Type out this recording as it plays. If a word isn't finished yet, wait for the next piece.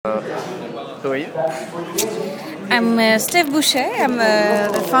Who are you? I'm 𝔞𝔩𝔢𝔵. I'm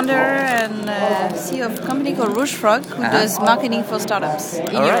the founder and CEO of a company called 𝔞𝔩𝔢𝔵, who does marketing for startups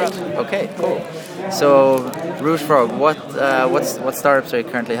in Europe. Okay, cool. So, 𝔞𝔩𝔢𝔵, what startups are you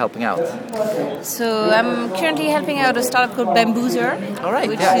currently helping out? So I'm currently helping out a startup called Bambuser. All right,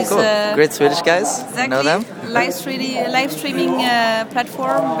 which is cool. Great Swedish guys. Exactly. Know them? Live streaming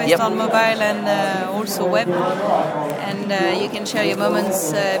platform based on mobile and also web. And you can share your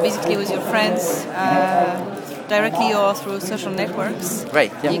moments basically with your friends directly or through social networks.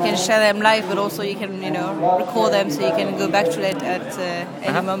 Right. Yeah. You can share them live, but also you can record them so you can go back to it at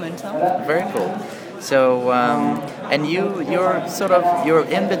any moment. Huh? Very cool. So, and you're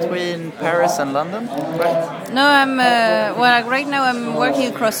in between Paris and London, right? No, I'm right now I'm working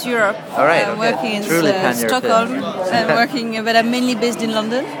across Europe. All right, I'm working in Stockholm. But I'm mainly based in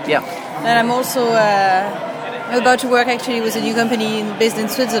London. Yeah. And I'm also about to work actually with a new company based in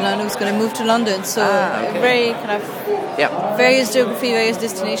Switzerland who's going to move to London. So very kind of various geography, various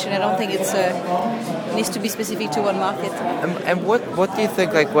destination. I don't think it needs to be specific to one market. And what do you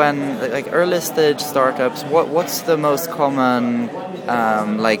think, like when early stage startups, what's the most common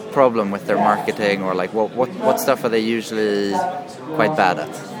problem with their marketing, or like what stuff are they usually quite bad at?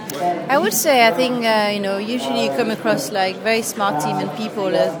 I would say I think usually you come across like very smart team and people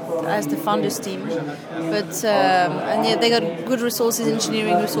as the founders team, but they got good resources,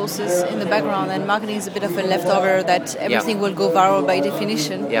 engineering resources in the background, and marketing is a bit of a leftover that everything will go viral by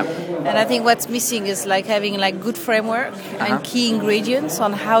definition. Yeah. And I think what's missing is like having like good framework and key ingredients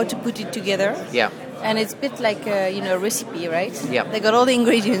on how to put it together. Yeah. And it's a bit like a recipe, right? Yeah. They got all the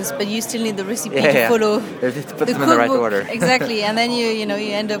ingredients, but you still need the recipe to follow. To put them in the right order. Exactly, and then you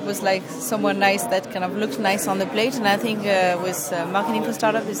end up with like someone nice that kind of looks nice on the plate. And I think with marketing for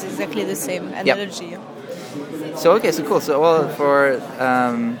startup is exactly the same analogy. So cool. So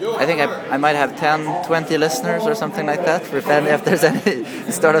I think I might have 10, 20 listeners or something like that. If there's any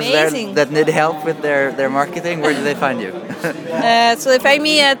startups there that need help with their marketing, where do they find you? So they find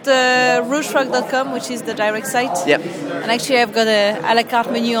me at 𝔞𝔩𝔢𝔵.com, which is the direct site. Yep. And actually I've got a à la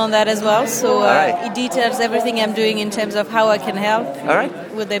carte menu on that as well. So it details everything I'm doing in terms of how I can help. All right.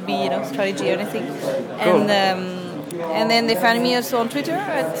 Would there be strategy or anything? Cool. And then they find me also on Twitter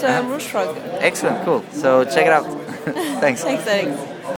at 𝔞𝔩𝔢𝔵. Excellent, cool. So check it out. Thanks. Thanks, Alex.